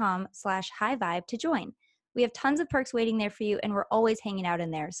patreon.com/highvibe to join. We have tons of perks waiting there for you, and we're always hanging out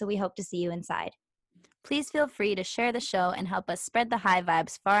in there, so we hope to see you inside. Please feel free to share the show and help us spread the high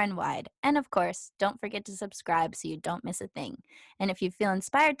vibes far and wide. And of course, don't forget to subscribe so you don't miss a thing. And if you feel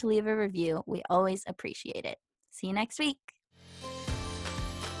inspired to leave a review, we always appreciate it. See you next week.